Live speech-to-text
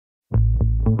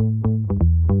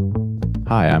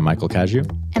Hi, I'm Michael Caju.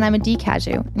 And I'm Adee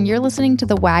Caju, and you're listening to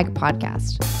the WAG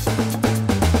podcast.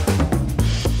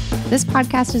 This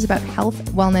podcast is about health,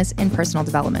 wellness, and personal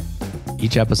development.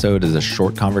 Each episode is a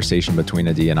short conversation between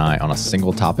Adee and I on a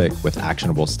single topic with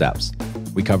actionable steps.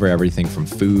 We cover everything from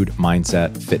food,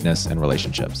 mindset, fitness, and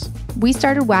relationships. We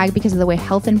started WAG because of the way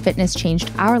health and fitness changed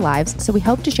our lives, so we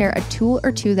hope to share a tool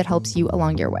or two that helps you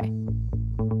along your way.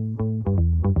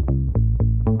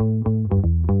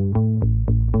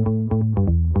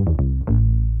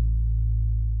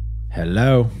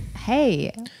 Hello.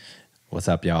 Hey. What's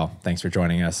up, y'all? Thanks for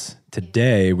joining us.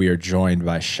 Today, we are joined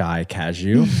by Shy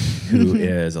Caju, who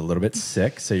is a little bit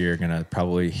sick, so you're going to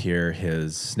probably hear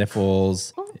his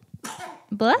sniffles.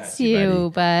 Bless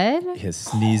you, bud. His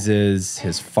sneezes,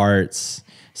 his farts.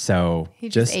 So He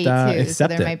just ate too, accept so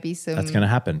there it. might be some That's going to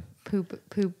happen. Poop,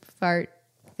 fart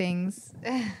things.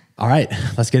 All right,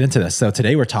 let's get into this. So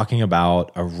today we're talking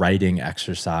about a writing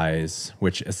exercise,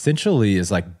 which essentially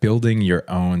is like building your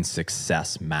own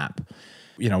success map.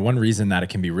 You know, one reason that it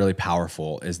can be really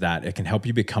powerful is that it can help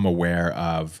you become aware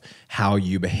of how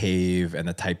you behave and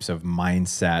the types of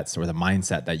mindsets or the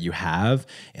mindset that you have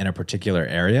in a particular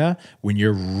area when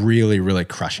you're really, really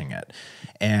crushing it.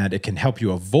 And it can help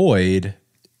you avoid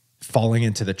falling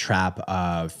into the trap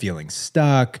of feeling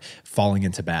stuck, falling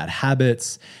into bad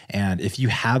habits. And if you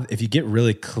get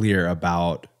really clear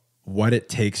about what it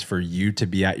takes for you to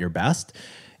be at your best,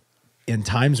 in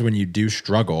times when you do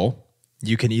struggle,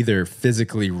 you can either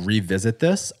physically revisit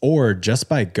this, or just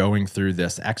by going through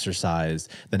this exercise,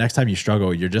 the next time you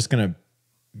struggle, you're going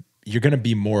to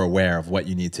be more aware of what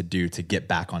you need to do to get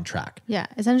back on track. Yeah,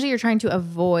 essentially you're trying to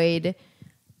avoid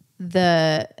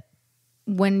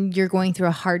when you're going through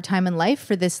a hard time in life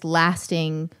for this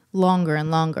lasting longer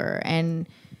and longer, and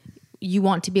you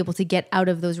want to be able to get out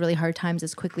of those really hard times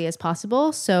as quickly as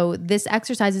possible. So this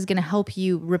exercise is going to help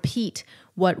you repeat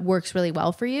what works really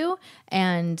well for you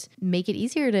and make it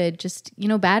easier to just,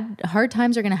 hard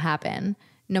times are going to happen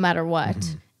no matter what.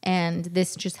 Mm-hmm. And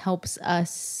this just helps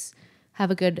us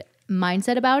have a good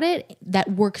mindset about it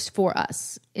that works for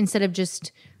us. Instead of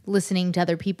just listening to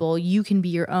other people, you can be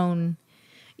your own.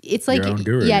 It's like, your own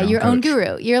guru, your own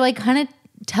guru. You're like kind of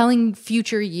telling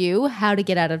future you how to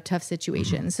get out of tough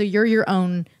situations. Mm-hmm. So you're your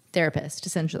own therapist,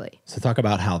 essentially. So talk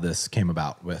about how this came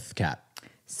about with Kat.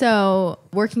 So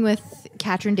working with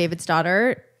Katrin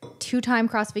Davidsdottir, 2-time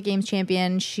CrossFit Games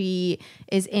champion. She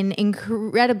is an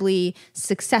incredibly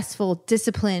successful,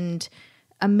 disciplined,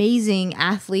 amazing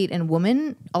athlete and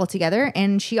woman altogether.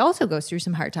 And she also goes through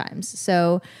some hard times.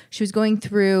 So she was going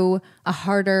through a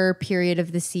harder period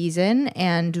of the season,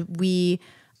 and we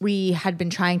had been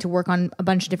trying to work on a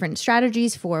bunch of different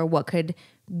strategies for what could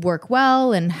work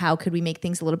well and how could we make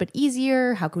things a little bit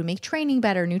easier, how could we make training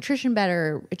better, nutrition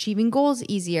better, achieving goals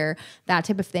easier, that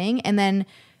type of thing. And then,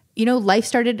 life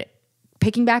started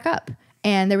picking back up.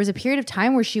 And there was a period of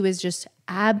time where she was just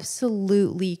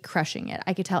absolutely crushing it.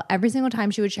 I could tell every single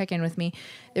time she would check in with me,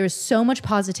 there was so much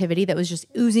positivity that was just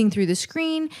oozing through the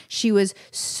screen. She was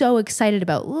so excited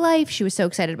about life. She was so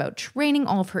excited about training.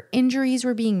 All of her injuries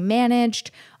were being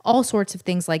managed, all sorts of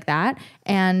things like that.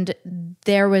 And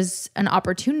there was an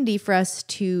opportunity for us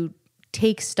to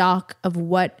take stock of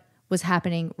what was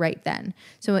happening right then.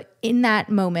 So in that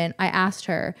moment, I asked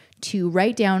her to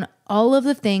write down all of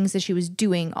the things that she was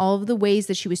doing, all of the ways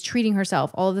that she was treating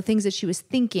herself, all of the things that she was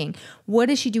thinking. What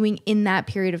is she doing in that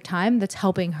period of time that's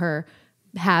helping her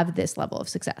have this level of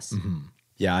success? Mm-hmm.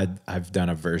 Yeah, I've done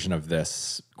a version of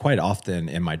this quite often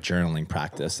in my journaling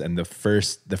practice. And the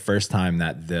first time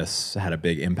that this had a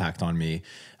big impact on me,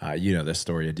 this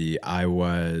story, Adee, I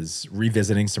was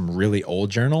revisiting some really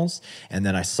old journals, and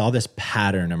then I saw this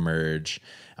pattern emerge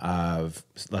of,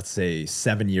 let's say,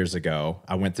 7 years ago.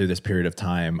 I went through this period of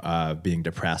time of being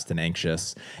depressed and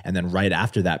anxious. And then right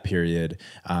after that period,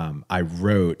 I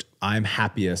wrote, I'm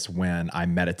happiest when I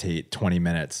meditate 20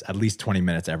 minutes, at least 20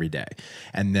 minutes every day.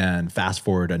 And then fast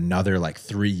forward another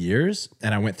 3 years,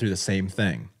 and I went through the same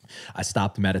thing. I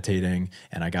stopped meditating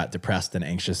and I got depressed and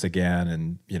anxious again.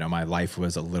 And, my life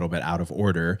was a little bit out of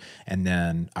order. And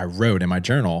then I wrote in my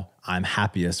journal, I'm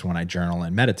happiest when I journal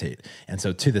and meditate. And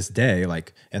so to this day,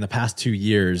 in the past 2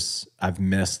 years, I've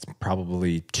missed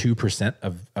probably 2%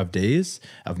 of days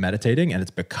of meditating. And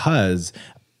it's because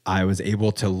I was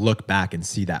able to look back and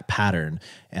see that pattern.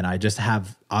 And I just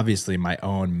have obviously my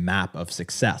own map of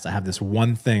success. I have this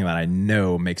one thing that I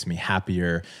know makes me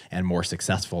happier and more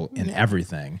successful in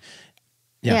everything.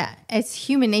 Yeah, it's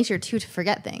human nature too to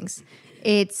forget things.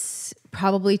 It's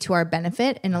probably to our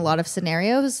benefit in a lot of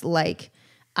scenarios.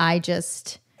 I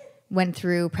just went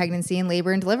through pregnancy and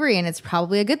labor and delivery, and it's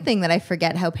probably a good thing that I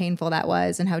forget how painful that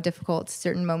was and how difficult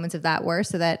certain moments of that were,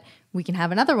 so that we can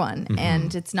have another one.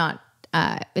 And it's not,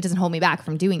 it doesn't hold me back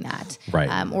from doing that.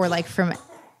 Right. Or like from,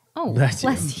 oh,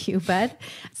 Bless you, bud.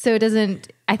 So it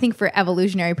doesn't, I think for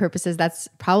evolutionary purposes, that's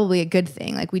probably a good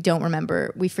thing. Like we don't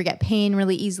remember, we forget pain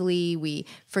really easily. We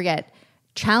forget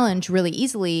challenge really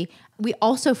easily. We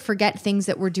also forget things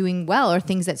that we're doing well or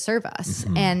things that serve us.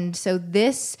 And so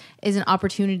this is an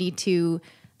opportunity to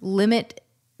limit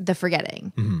the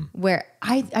forgetting, where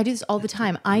I do this all the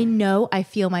time. I know I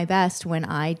feel my best when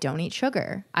I don't eat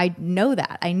sugar. I know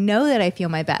that. I know that I feel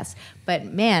my best. But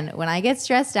man, when I get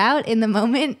stressed out in the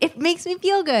moment, it makes me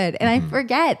feel good. And I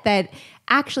forget that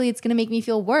actually it's going to make me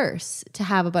feel worse to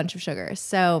have a bunch of sugar.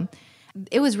 So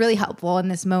it was really helpful in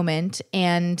this moment.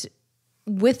 And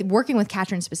with working with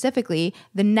Katrin specifically,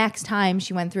 the next time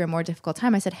she went through a more difficult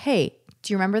time, I said, hey,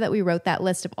 do you remember that we wrote that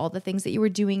list of all the things that you were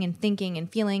doing and thinking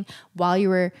and feeling while you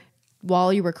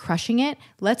were crushing it?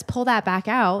 Let's pull that back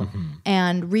out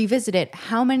and revisit it.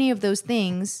 How many of those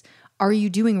things are you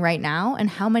doing right now, and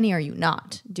how many are you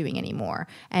not doing anymore?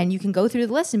 And you can go through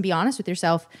the list and be honest with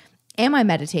yourself. Am I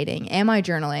meditating? Am I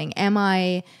journaling? Am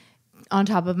I on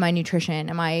top of my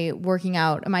nutrition? Am I working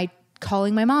out? Am I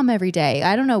calling my mom every day?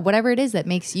 I don't know, whatever it is that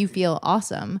makes you feel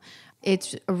awesome.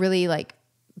 It's a really like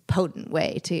potent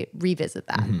way to revisit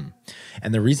that.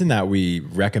 And the reason that we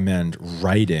recommend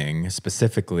writing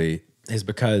specifically is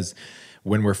because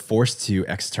when we're forced to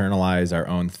externalize our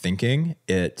own thinking,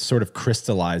 it sort of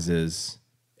crystallizes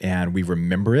and we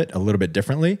remember it a little bit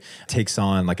differently. It takes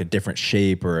on like a different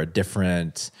shape or a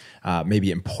different maybe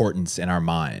importance in our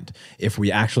mind. If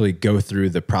we actually go through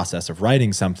the process of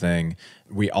writing something,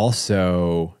 we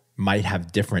also might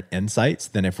have different insights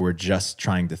than if we're just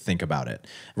trying to think about it.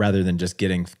 Rather than just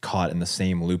getting caught in the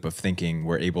same loop of thinking,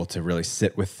 we're able to really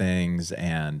sit with things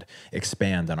and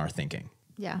expand on our thinking.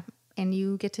 Yeah. And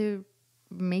you get to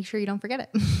make sure you don't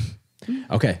forget it.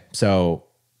 Okay. So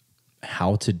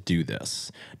how to do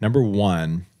this? Number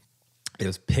one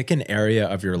is pick an area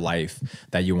of your life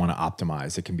that you want to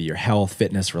optimize. It can be your health,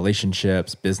 fitness,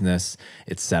 relationships, business,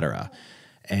 etc.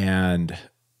 And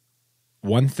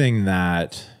one thing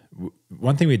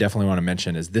we definitely want to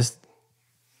mention is this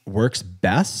works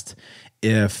best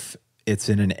if it's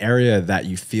in an area that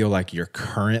you feel like you're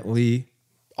currently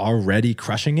already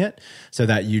crushing it, so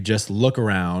that you just look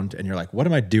around and you're like, what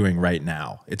am I doing right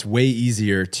now? It's way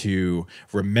easier to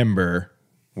remember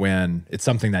when it's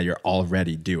something that you're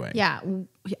already doing. Yeah.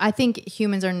 I think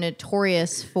humans are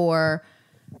notorious for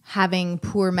having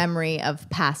poor memory of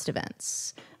past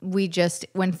events. We just,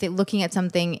 when looking at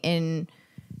something in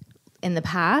the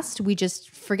past, we just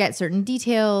forget certain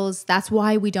details. That's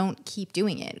why we don't keep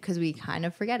doing it, because we kind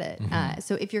of forget it.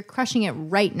 So if you're crushing it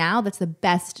right now, that's the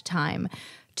best time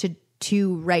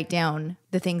to write down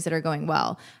the things that are going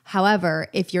well. However,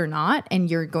 if you're not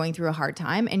and you're going through a hard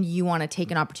time and you want to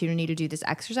take an opportunity to do this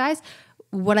exercise,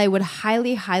 what I would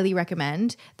highly, highly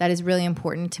recommend that is really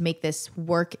important to make this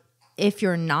work if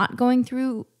you're not going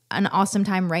through an awesome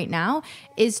time right now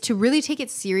is to really take it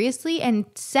seriously and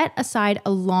set aside a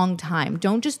long time.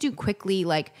 Don't just do quickly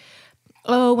like,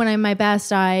 oh, when I'm my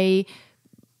best, I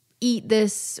eat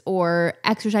this or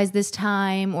exercise this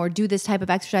time or do this type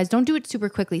of exercise. Don't do it super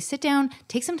quickly. Sit down,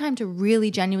 take some time to really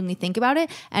genuinely think about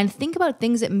it and think about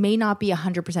things that may not be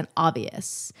 100%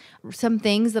 obvious. Some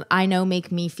things that I know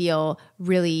make me feel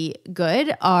really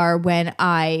good are when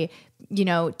I,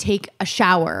 take a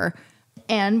shower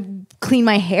and clean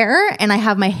my hair and I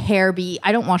have my hair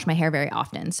I don't wash my hair very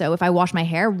often. So if I wash my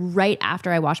hair right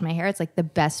after I wash my hair, it's like the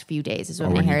best few days is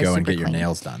when my hair is super clean. When you go and get your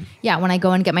nails done. Yeah, when I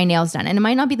go and get my nails done. And it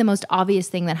might not be the most obvious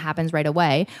thing that happens right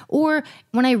away. Or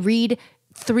when I read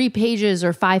 3 pages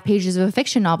or 5 pages of a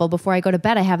fiction novel before I go to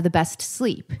bed, I have the best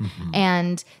sleep.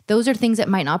 And those are things that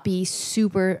might not be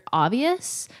super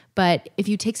obvious, but if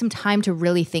you take some time to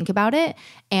really think about it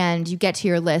and you get to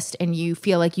your list and you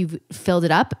feel like you've filled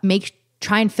it up,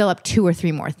 try and fill up 2 or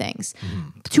 3 more things.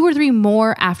 2 or 3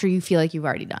 more after you feel like you've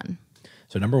already done.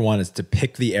 So number 1 is to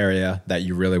pick the area that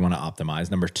you really want to optimize.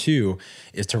 Number 2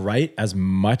 is to write as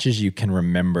much as you can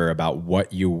remember about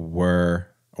what you were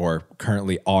or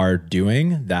currently are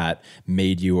doing that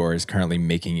made you or is currently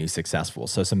making you successful.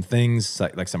 So some things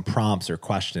like some prompts or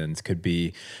questions could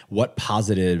be, what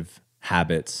positive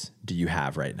habits do you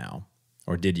have right now?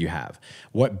 Or did you have?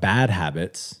 What bad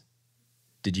habits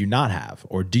did you not have,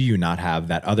 or do you not have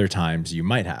that other times you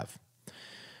might have?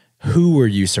 Who were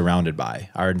you surrounded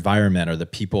by? Our environment or the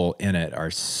people in it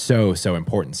are so, so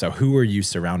important. So who are you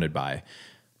surrounded by?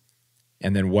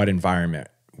 And then what environment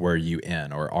were you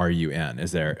in, or are you in?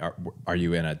 Are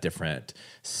you in a different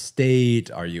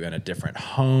state? Are you in a different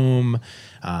home?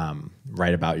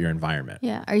 Write about your environment.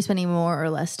 Yeah. Are you spending more or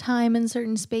less time in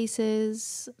certain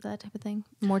spaces? That type of thing.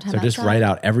 More time So outside? just write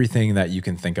out everything that you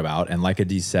can think about. And like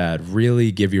Adee said,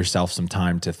 really give yourself some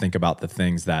time to think about the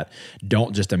things that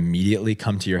don't just immediately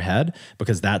come to your head,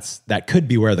 because that could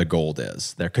be where the gold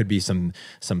is. There could be some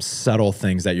subtle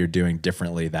things that you're doing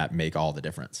differently that make all the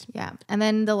difference. Yeah. And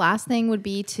then the last thing would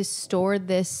be to store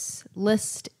this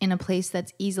list in a place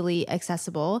that's easily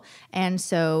accessible. And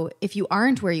so if you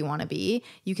aren't where you want to be,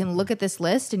 you can look at this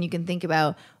list and you can think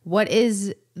about, what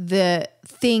is the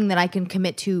thing that I can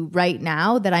commit to right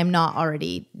now that I'm not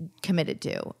already committed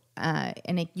to?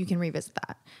 You can revisit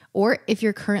that. Or if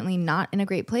you're currently not in a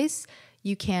great place,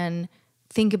 you can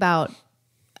think about,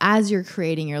 as you're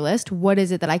creating your list, what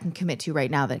is it that I can commit to right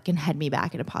now that can head me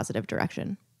back in a positive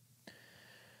direction?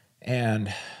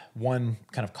 And one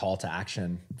kind of call to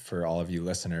action for all of you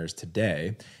listeners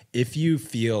today: if you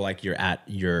feel like you're at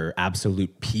your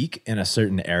absolute peak in a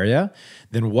certain area,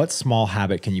 then what small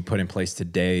habit can you put in place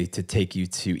today to take you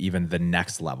to even the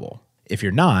next level? If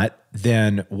you're not,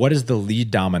 then what is the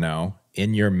lead domino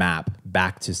in your map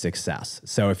back to success?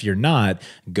 So if you're not,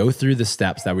 go through the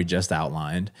steps that we just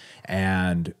outlined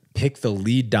and pick the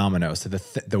lead domino. So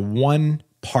the one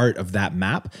part of that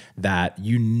map that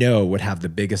you know would have the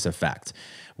biggest effect.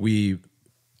 We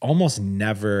almost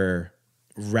never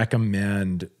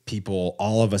recommend people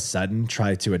all of a sudden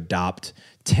try to adopt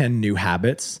 10 new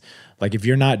habits. Like, if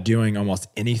you're not doing almost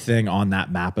anything on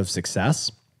that map of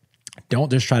success,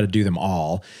 don't just try to do them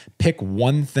all. Pick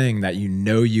one thing that you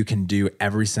know you can do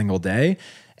every single day,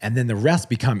 and then the rest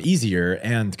become easier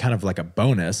and kind of like a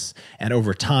bonus. And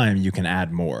over time, you can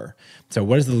add more. So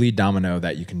what is the lead domino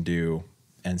that you can do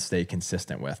and stay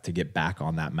consistent with to get back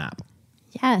on that map?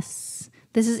 Yes.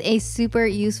 This is a super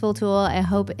useful tool. I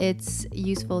hope it's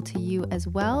useful to you as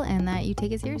well and that you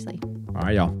take it seriously. All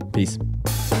right, y'all. Peace.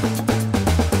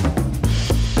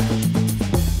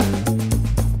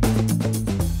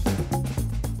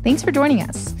 Thanks for joining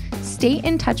us. Stay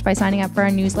in touch by signing up for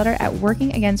our newsletter at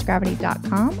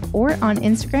workingagainstgravity.com or on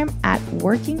Instagram at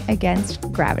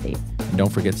workingagainstgravity. And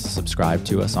don't forget to subscribe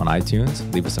to us on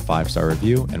iTunes, leave us a 5-star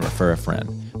review, and refer a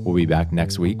friend. We'll be back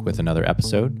next week with another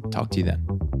episode. Talk to you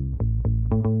then.